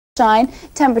sunshine,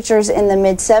 temperatures in the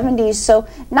mid-70s, so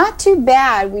not too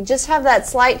bad. We just have that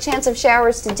slight chance of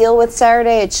showers to deal with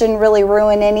Saturday. It shouldn't really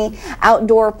ruin any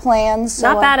outdoor plans.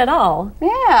 So, not bad at all.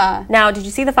 Yeah. Now, did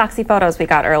you see the Foxy photos we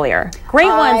got earlier? Great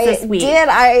ones this week. I did.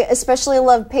 I especially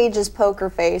love Paige's poker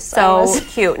face. So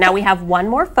cute. Now we have one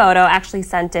more photo actually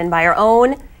sent in by our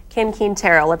own Kim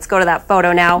Quintero. Let's go to that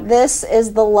photo now. This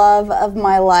is the love of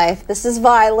my life. This is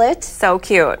Violet. So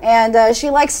cute. And she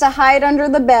likes to hide under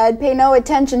the bed. Pay no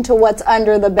attention to what's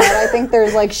under the bed. I think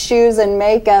there's like shoes and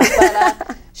makeup,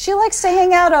 but she likes to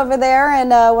hang out over there, and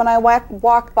when I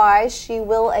walk by, she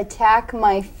will attack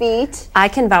my feet. I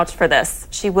can vouch for this.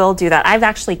 She will do that. I've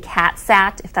actually cat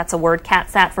sat, if that's a word, cat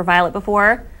sat for Violet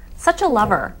before. Such a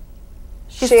lover.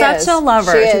 She's such a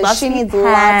lover. She needs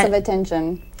lots of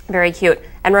attention. Very cute.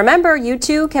 And remember, you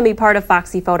too can be part of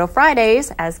Foxy Photo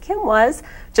Fridays, as Kim was.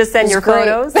 Just send your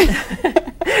photos.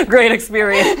 Great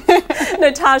experience.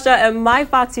 Natasha at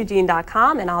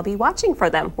myfoxeugene.com, and I'll be watching for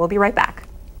them. We'll be right back.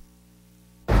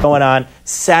 Going on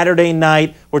Saturday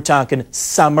night, we're talking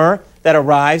summer that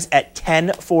arrives at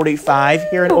 10:45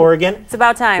 here in Oregon. It's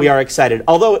about time. We are excited.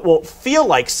 Although it won't feel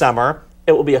like summer,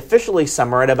 it will be officially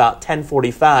summer at about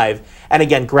 10:45. And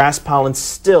again, grass pollen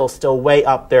still way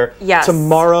up there. Yes.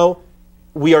 Tomorrow,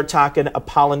 we are talking a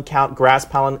pollen count, grass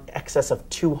pollen, excess of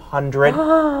 200.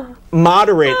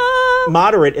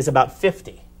 Moderate is about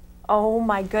 50. Oh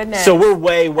my goodness. So we're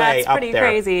way up there. That's pretty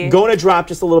crazy. Going to drop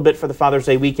just a little bit for the Father's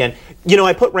Day weekend. You know,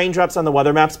 I put raindrops on the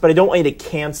weather maps, but I don't want you to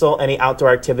cancel any outdoor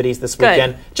activities this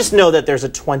weekend. Just know that there's a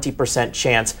 20%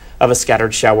 chance of a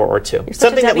scattered shower or two. You're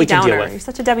Something that we can deal with. You're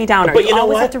such a Debbie Downer. But you know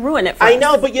always what? have to ruin it for I us.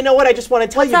 know, but you know what? I just want to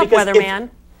tell you because weatherman?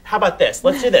 How about this?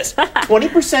 Let's do this.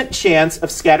 20% chance of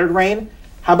scattered rain.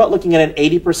 How about looking at an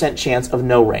 80% chance of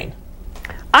no rain?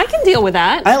 I can deal with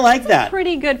that. I like that.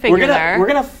 Pretty good figure there. We're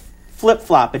gonna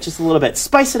flip-flop it just a little bit.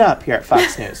 Spice it up here at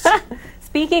Fox News.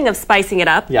 Speaking of spicing it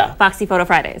up, Foxy Photo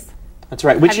Fridays. That's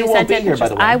right. Which you won't be here, by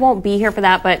the way. I won't be here for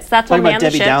that, but Seth will man the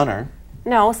ship. Debbie Downer.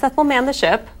 No, Seth will man the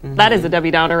ship. That is a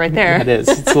Debbie Downer right there. It is.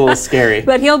 It's a little scary.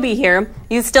 But he'll be here.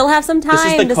 You still have some time to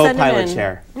send him in. This is the co-pilot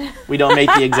chair. We don't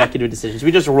make the executive decisions.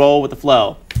 We just roll with the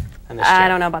flow. I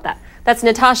don't know about that. That's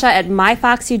Natasha at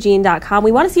myfoxeugene.com.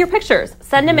 We want to see your pictures.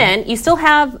 Send them in. You still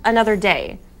have another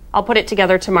day. I'll put it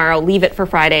together tomorrow. Leave it for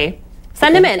Friday.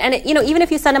 Send them in. And, even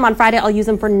if you send them on Friday, I'll use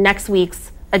them for next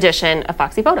week's edition of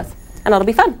Foxy Photos. And it'll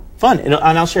be fun. And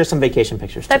I'll share some vacation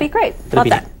pictures, too. That'd be great. Love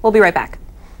that. We'll be right back.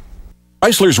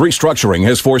 Chrysler's restructuring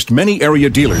has forced many area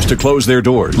dealers to close their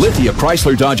doors. Lithia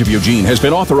Chrysler Dodge of Eugene has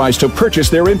been authorized to purchase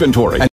their inventory.